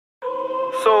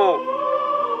So,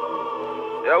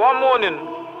 yeah, one morning,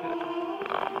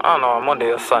 I don't know,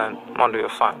 Monday or something,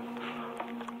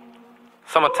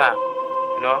 summertime,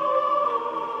 you know,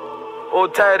 all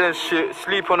tired and shit,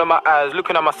 sleep under my eyes,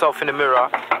 looking at myself in the mirror.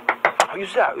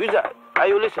 Who's that? Are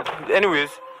you listening? Anyways,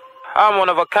 I'm one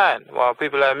of a kind. Well,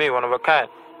 people like me, one of a kind.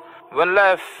 When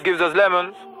life gives us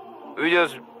lemons, we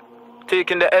just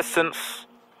take in the essence.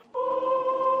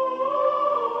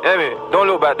 Yeah, me. Don't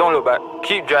look back.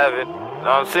 Keep driving. You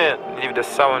know what I'm saying? Leave the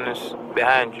sourness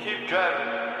behind you. Keep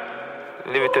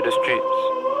driving. Leave it to the streets.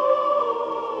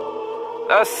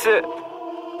 That's it.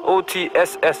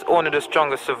 OTSS, only the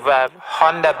strongest survive.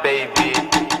 Honda, baby.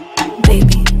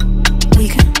 Baby, we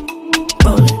can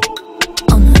roll it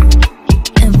on the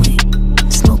and we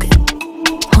smoke it.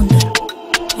 Honda,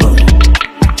 roll it.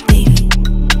 Baby,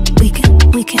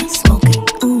 we can smoke it.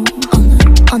 Ooh,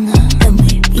 on the and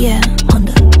we, yeah.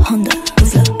 Honda,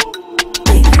 rizla,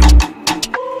 baby.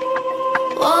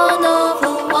 One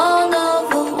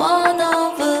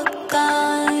of a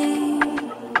kind.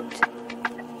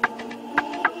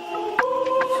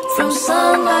 From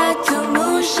sunlight to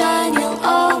moonshine, you'll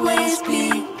always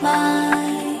be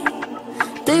mine.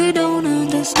 They don't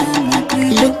understand like we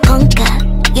do. Look, conquer,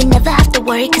 you never have to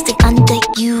worry cause they under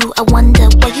you. I wonder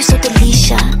why you so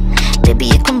delicious. Baby,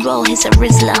 you can roll, here's a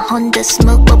rizla, Honda,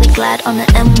 smoke while we glide on the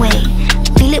M-way.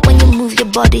 Feel it when you move your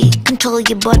body, control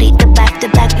your body, the back,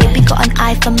 baby, got an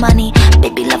eye for money.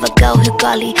 Baby, love a girl who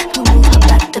golly, who move her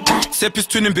back to back. Step is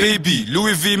twinning, baby,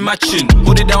 Louis V matching.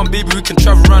 Hold it down, baby, we can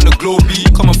travel around the globe.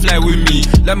 Come and fly with me.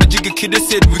 Like my jigger kid, they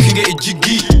said we can get it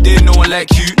jiggy. They ain't no one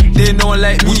like you, they ain't no one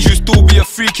like me. Would you still be a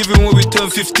freak even when we turn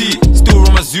 50? Still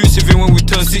run my Zeus even when we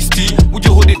turn 60? Would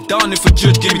you hold it down if a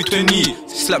judge gave me 20?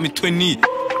 Slap me 20.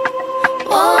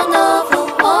 One of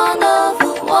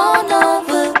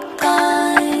a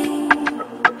kind.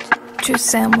 True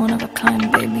Sam, one of a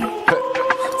kind, baby.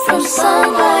 From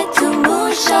sunlight to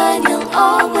moonshine, you'll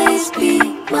always be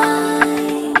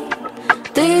mine.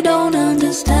 They don't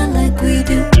understand like we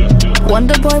do.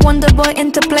 Wonder boy,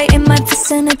 interplay in my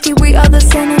vicinity. We are the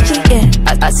synergy, yeah.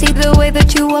 I see the way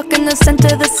that you walk in the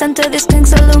center. This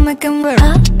thing's Salieu making work.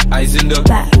 Eyes in the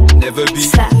back, never be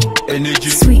slap, energy,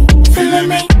 sweet, feeling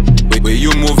me. Way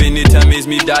you moving it amaze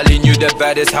me, darling. You the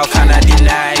baddest, how can I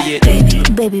deny it?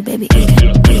 Baby, we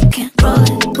can roll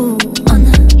it. Ooh, on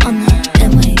the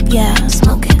M-way, yeah,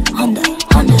 smoke it. Honda,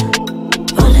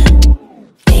 roll it.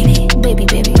 Baby,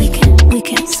 we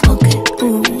can smoke it.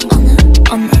 Ooh, on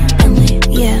the M-way,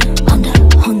 yeah, Honda,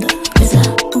 rizla.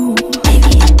 Ooh,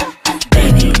 baby,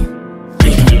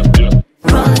 we can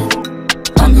roll it.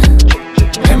 On the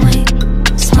M-way,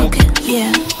 smoke it,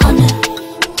 yeah, Honda,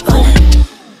 roll it.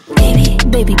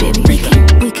 Baby,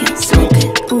 we can smoke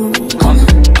it. Ooh, on the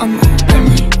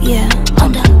M-way, yeah,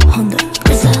 Honda,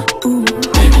 rizla. Ooh,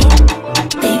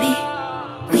 baby,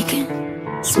 we can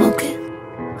smoke it.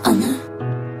 On the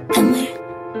M-way,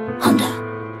 Honda,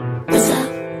 rizla.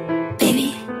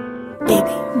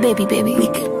 Baby,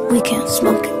 we can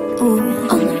smoke it. Ooh,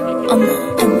 on the